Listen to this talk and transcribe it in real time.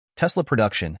Tesla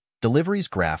production, deliveries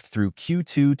graphed through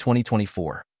Q2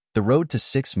 2024, the road to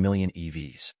 6 million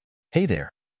EVs. Hey there,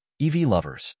 EV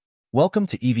lovers. Welcome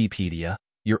to EVpedia,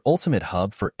 your ultimate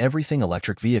hub for everything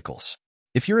electric vehicles.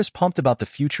 If you're as pumped about the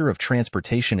future of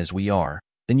transportation as we are,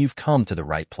 then you've come to the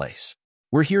right place.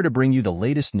 We're here to bring you the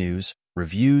latest news,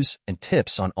 reviews, and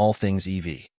tips on all things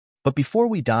EV. But before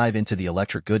we dive into the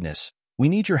electric goodness, we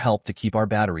need your help to keep our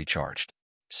battery charged.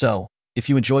 So, if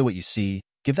you enjoy what you see,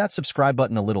 give that subscribe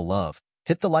button a little love,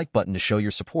 hit the like button to show your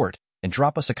support, and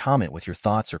drop us a comment with your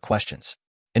thoughts or questions.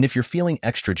 And if you're feeling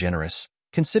extra generous,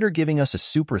 consider giving us a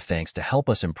super thanks to help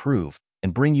us improve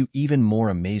and bring you even more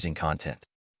amazing content.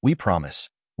 We promise,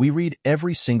 we read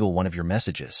every single one of your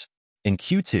messages. In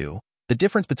Q2, the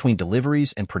difference between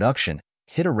deliveries and production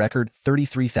hit a record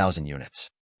 33,000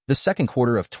 units. The second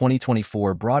quarter of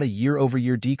 2024 brought a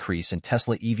year-over-year decrease in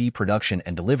Tesla EV production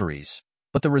and deliveries,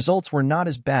 but the results were not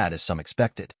as bad as some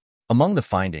expected. Among the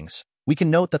findings, we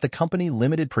can note that the company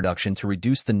limited production to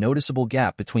reduce the noticeable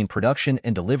gap between production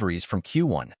and deliveries from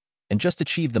Q1, and just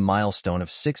achieved the milestone of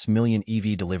 6 million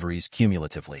EV deliveries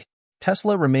cumulatively.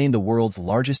 Tesla remained the world's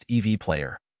largest EV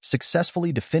player,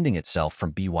 successfully defending itself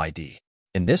from BYD.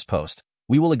 In this post,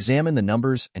 we will examine the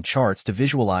numbers and charts to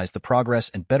visualize the progress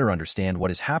and better understand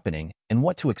what is happening and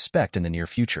what to expect in the near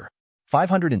future.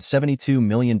 $572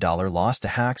 million loss to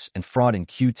hacks and fraud in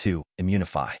Q2,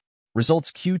 Immunify.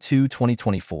 Results Q2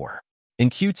 2024. In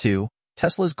Q2,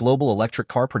 Tesla's global electric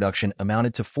car production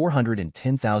amounted to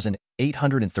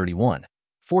 410,831,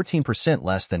 14%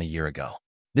 less than a year ago.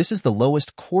 This is the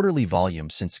lowest quarterly volume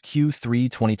since Q3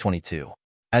 2022.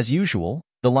 As usual,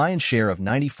 the lion's share of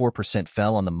 94%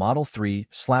 fell on the Model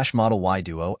 3/Model Y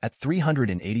Duo at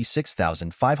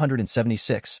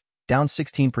 386,576, down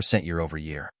 16%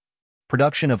 year-over-year.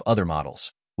 Production of other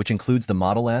models, which includes the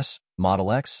Model S,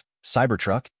 Model X,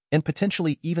 Cybertruck, and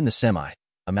potentially even the Semi,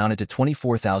 amounted to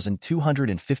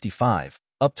 24,255,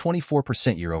 up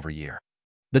 24% year-over-year.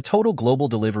 The total global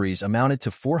deliveries amounted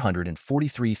to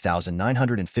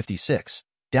 443,956,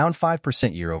 down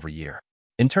 5% year-over-year.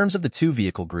 In terms of the two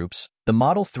vehicle groups, the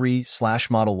Model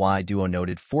 3/Model Y Duo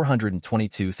noted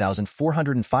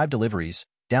 422,405 deliveries,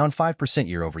 down 5%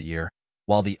 year-over-year,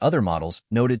 while the other models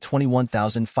noted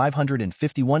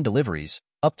 21,551 deliveries,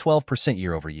 up 12%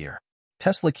 year-over-year.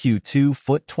 Tesla Q2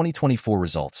 FUT 2024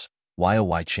 results,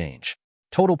 YoY change.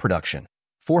 Total production,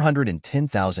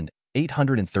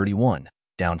 410,831,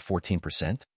 down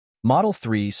 14%. Model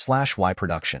 3/Y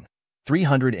production,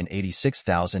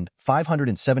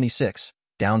 386,576,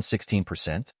 down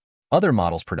 16%. Other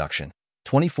models production,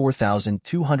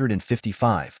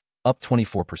 24,255, up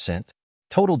 24%.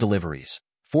 Total deliveries,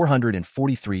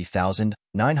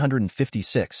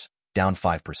 443,956, down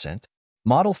 5%.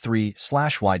 Model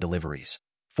 3/Y deliveries,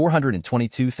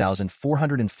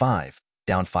 422,405,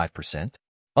 down 5%.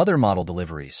 Other model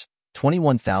deliveries,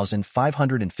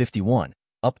 21,551,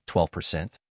 up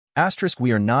 12%. Asterisk,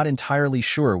 we are not entirely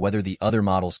sure whether the other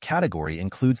models category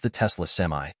includes the Tesla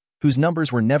Semi, whose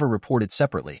numbers were never reported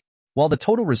separately. While the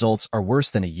total results are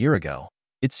worse than a year ago,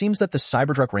 it seems that the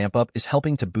Cybertruck ramp-up is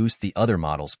helping to boost the other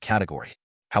models category.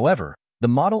 However, the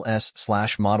Model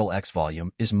S/Model X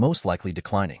volume is most likely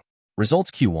declining.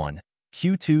 Results Q1,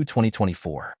 Q2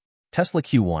 2024. Tesla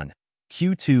Q1,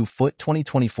 Q2 FUT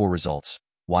 2024 results,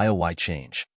 YoY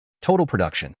change. Total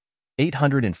production,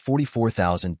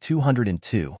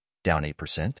 844,202, down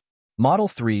 8%. Model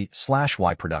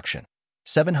 3/Y production,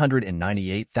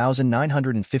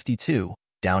 798,952,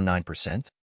 down 9%.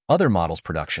 Other models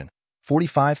production,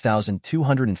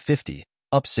 45,250,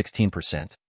 up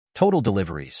 16%. Total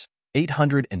deliveries,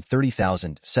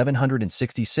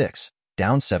 830,766,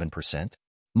 down 7%.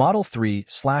 Model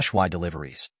 3/Y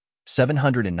deliveries,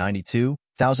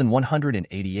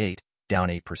 792,188, down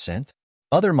 8%.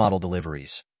 Other model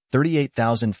deliveries,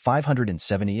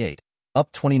 38,578,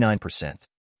 up 29%.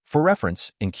 For reference,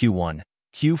 in Q1,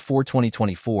 Q4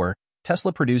 2024,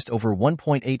 Tesla produced over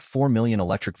 1.84 million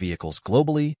electric vehicles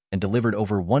globally and delivered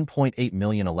over 1.8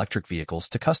 million electric vehicles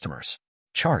to customers.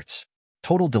 Charts.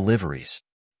 Total deliveries.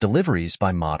 Deliveries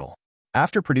by model.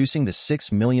 After producing the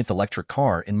 6 millionth electric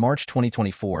car in March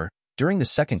 2024, during the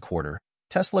second quarter,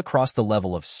 Tesla crossed the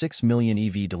level of 6 million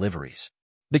EV deliveries.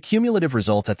 The cumulative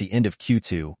result at the end of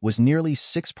Q2 was nearly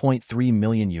 6.3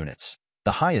 million units,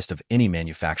 the highest of any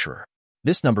manufacturer.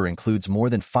 This number includes more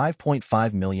than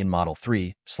 5.5 million Model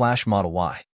 3/Model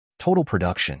Y. Total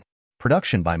production.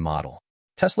 Production by model.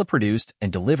 Tesla produced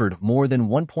and delivered more than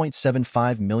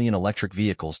 1.75 million electric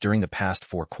vehicles during the past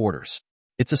 4 quarters.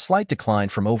 It's a slight decline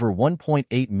from over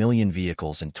 1.8 million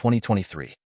vehicles in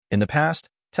 2023. In the past,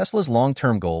 Tesla's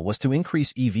long-term goal was to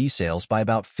increase EV sales by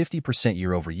about 50%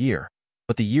 year-over-year,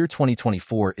 but the year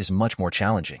 2024 is much more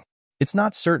challenging. It's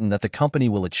not certain that the company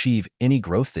will achieve any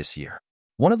growth this year.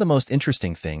 One of the most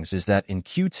interesting things is that in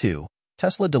Q2,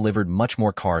 Tesla delivered much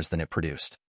more cars than it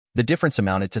produced. The difference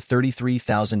amounted to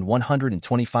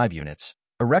 33,125 units,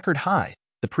 a record high.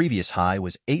 The previous high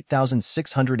was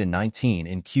 8,619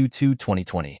 in Q2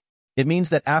 2020. It means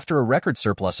that after a record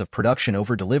surplus of production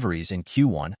over deliveries in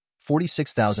Q1,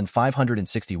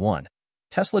 46,561,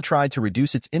 Tesla tried to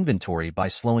reduce its inventory by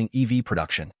slowing EV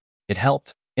production. It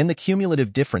helped, and the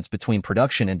cumulative difference between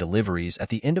production and deliveries at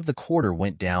the end of the quarter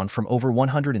went down from over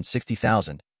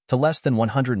 160,000 to less than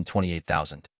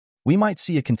 128,000. We might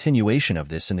see a continuation of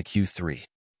this in the Q3.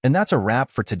 And that's a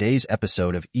wrap for today's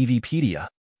episode of EVpedia.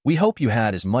 We hope you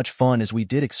had as much fun as we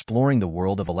did exploring the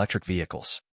world of electric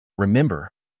vehicles. Remember,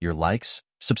 your likes,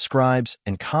 subscribes,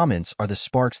 and comments are the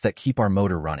sparks that keep our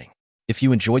motor running. If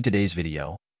you enjoyed today's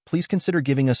video, please consider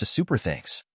giving us a super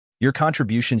thanks. Your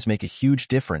contributions make a huge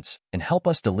difference and help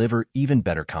us deliver even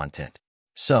better content.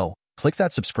 So, click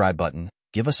that subscribe button,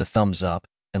 give us a thumbs up,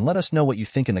 and let us know what you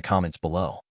think in the comments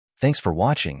below. Thanks for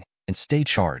watching, and stay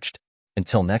charged.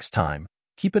 Until next time,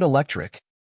 keep it electric.